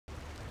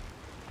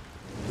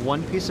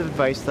One piece of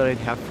advice that I'd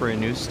have for a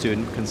new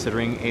student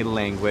considering a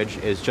language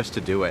is just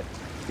to do it.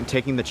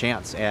 Taking the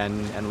chance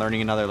and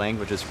learning another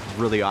language is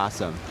really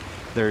awesome.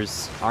 There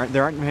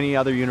aren't many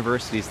other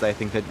universities that I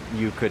think that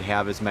you could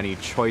have as many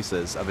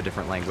choices of a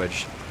different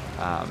language.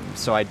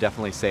 So I'd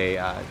definitely say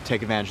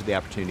take advantage of the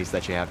opportunities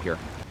that you have here.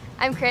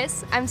 I'm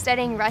Chris. I'm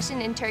studying Russian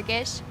and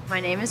Turkish. My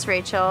name is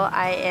Rachel.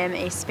 I am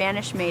a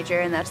Spanish major,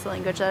 and that's the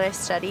language that I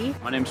study.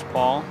 My name's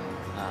Paul.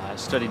 I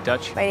study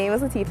Dutch. My name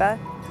is Latifa.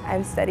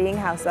 I'm studying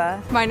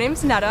Hausa. My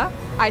name's Netta.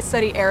 I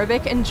study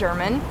Arabic and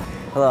German.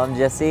 Hello, I'm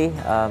Jesse.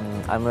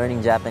 I'm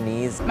learning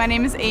Japanese. My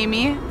name is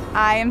Amy.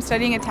 I am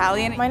studying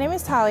Italian. My name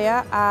is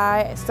Talia.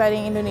 I study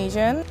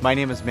Indonesian. My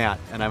name is Matt,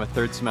 and I'm a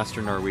third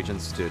semester Norwegian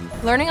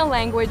student. Learning a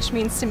language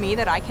means to me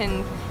that I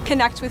can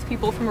connect with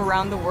people from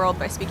around the world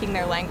by speaking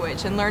their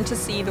language and learn to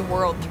see the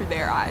world through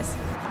their eyes.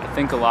 I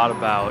think a lot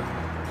about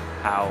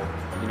how,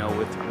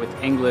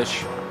 with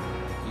English,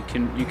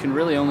 you can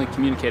really only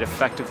communicate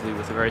effectively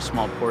with a very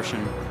small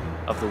portion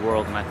of the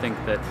world, and I think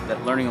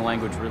that learning a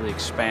language really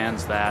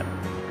expands that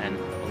and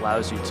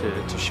allows you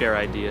to share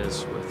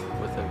ideas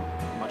with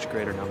a much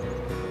greater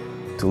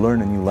number. To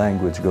learn a new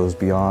language goes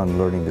beyond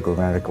learning the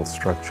grammatical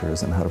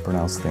structures and how to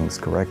pronounce things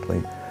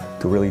correctly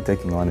to really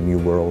taking on a new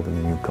world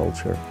and a new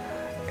culture.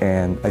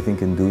 And I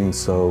think in doing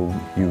so,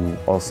 you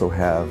also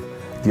have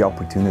the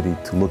opportunity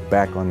to look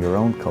back on your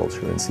own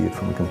culture and see it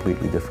from a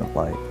completely different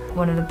light.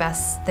 One of the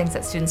best things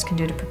that students can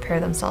do to prepare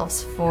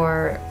themselves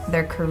for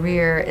their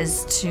career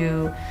is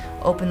to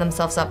open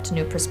themselves up to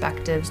new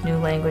perspectives, new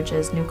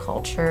languages, new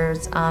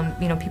cultures,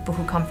 people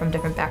who come from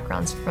different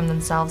backgrounds from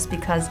themselves,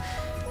 because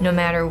no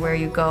matter where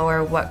you go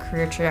or what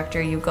career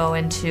trajectory you go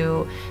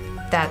into,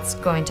 that's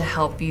going to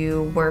help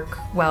you work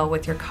well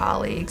with your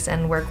colleagues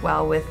and work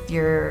well with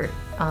your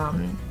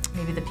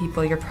maybe the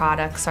people your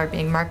products are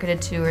being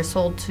marketed to or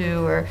sold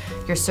to, or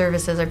your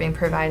services are being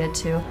provided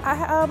to.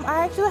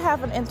 I actually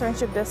have an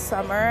internship this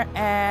summer,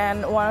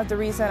 and one of the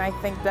reasons I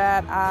think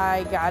that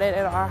I got it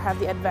and I have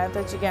the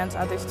advantage against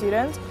other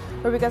students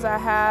were because I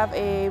have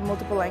a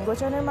multiple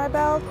language under my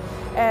belt,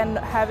 and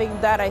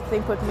having that I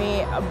think put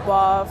me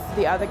above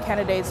the other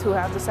candidates who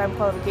have the same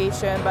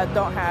qualification but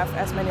don't have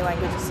as many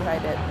languages as I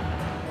did.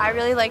 I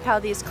really like how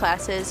these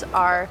classes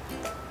are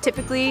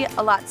typically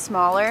a lot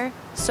smaller,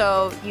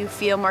 so you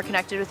feel more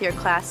connected with your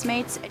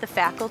classmates. The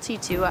faculty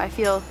too, I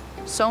feel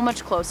so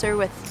much closer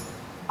with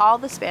all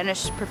the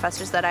Spanish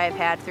professors that I have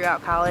had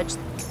throughout college.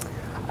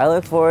 I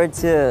look forward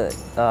to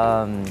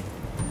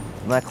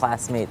my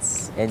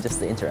classmates and just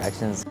the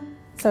interactions.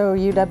 So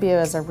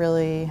UW is a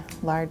really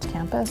large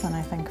campus, and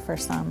I think for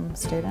some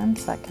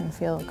students that can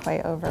feel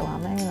quite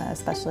overwhelming,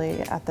 especially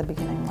at the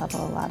beginning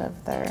level. A lot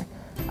of their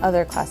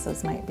other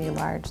classes might be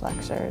large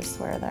lectures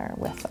where they're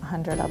with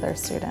 100 other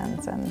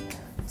students and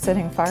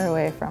sitting far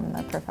away from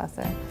the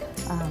professor.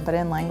 But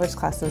in language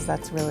classes,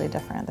 that's really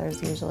different.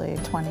 There's usually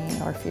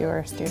 20 or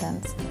fewer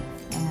students.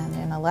 And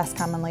in a less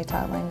commonly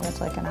taught language,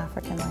 like an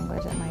African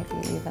language, it might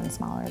be even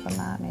smaller than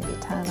that, maybe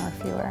 10 or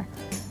fewer.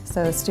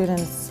 So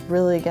students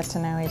really get to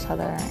know each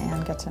other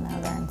and get to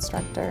know their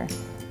instructor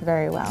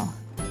very well.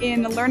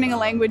 In learning a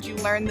language, you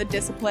learn the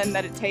discipline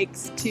that it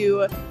takes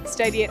to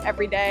study it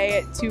every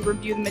day, to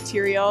review the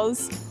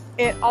materials.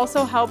 It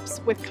also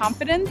helps with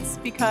confidence,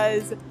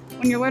 because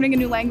when you're learning a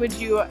new language,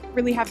 you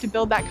really have to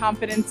build that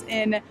confidence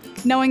in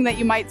knowing that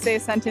you might say a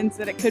sentence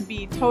that it could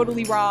be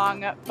totally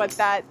wrong, but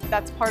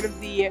that's part of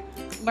the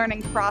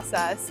learning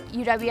process.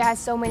 UW has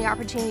so many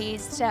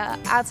opportunities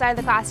outside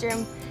the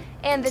classroom,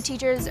 and the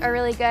teachers are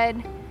really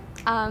good.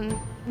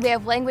 We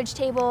have language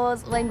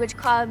tables, language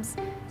clubs,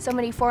 so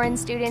many foreign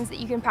students that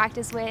you can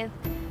practice with,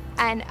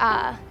 and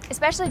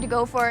especially to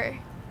go for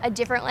a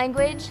different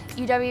language.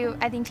 UW,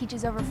 I think,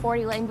 teaches over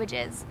 40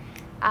 languages.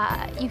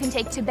 You can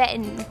take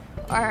Tibetan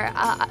or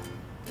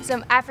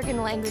some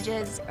African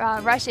languages,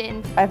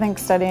 Russian. I think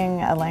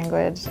studying a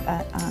language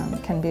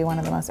can be one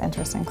of the most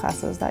interesting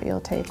classes that you'll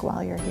take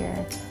while you're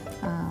here.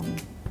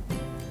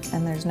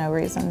 And there's no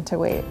reason to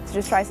wait.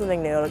 Just try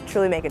something new. It'll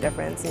truly make a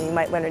difference, and you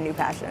might learn a new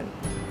passion.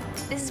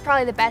 This is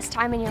probably the best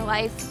time in your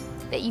life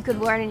that you could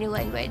learn a new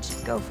language.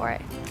 Go for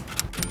it.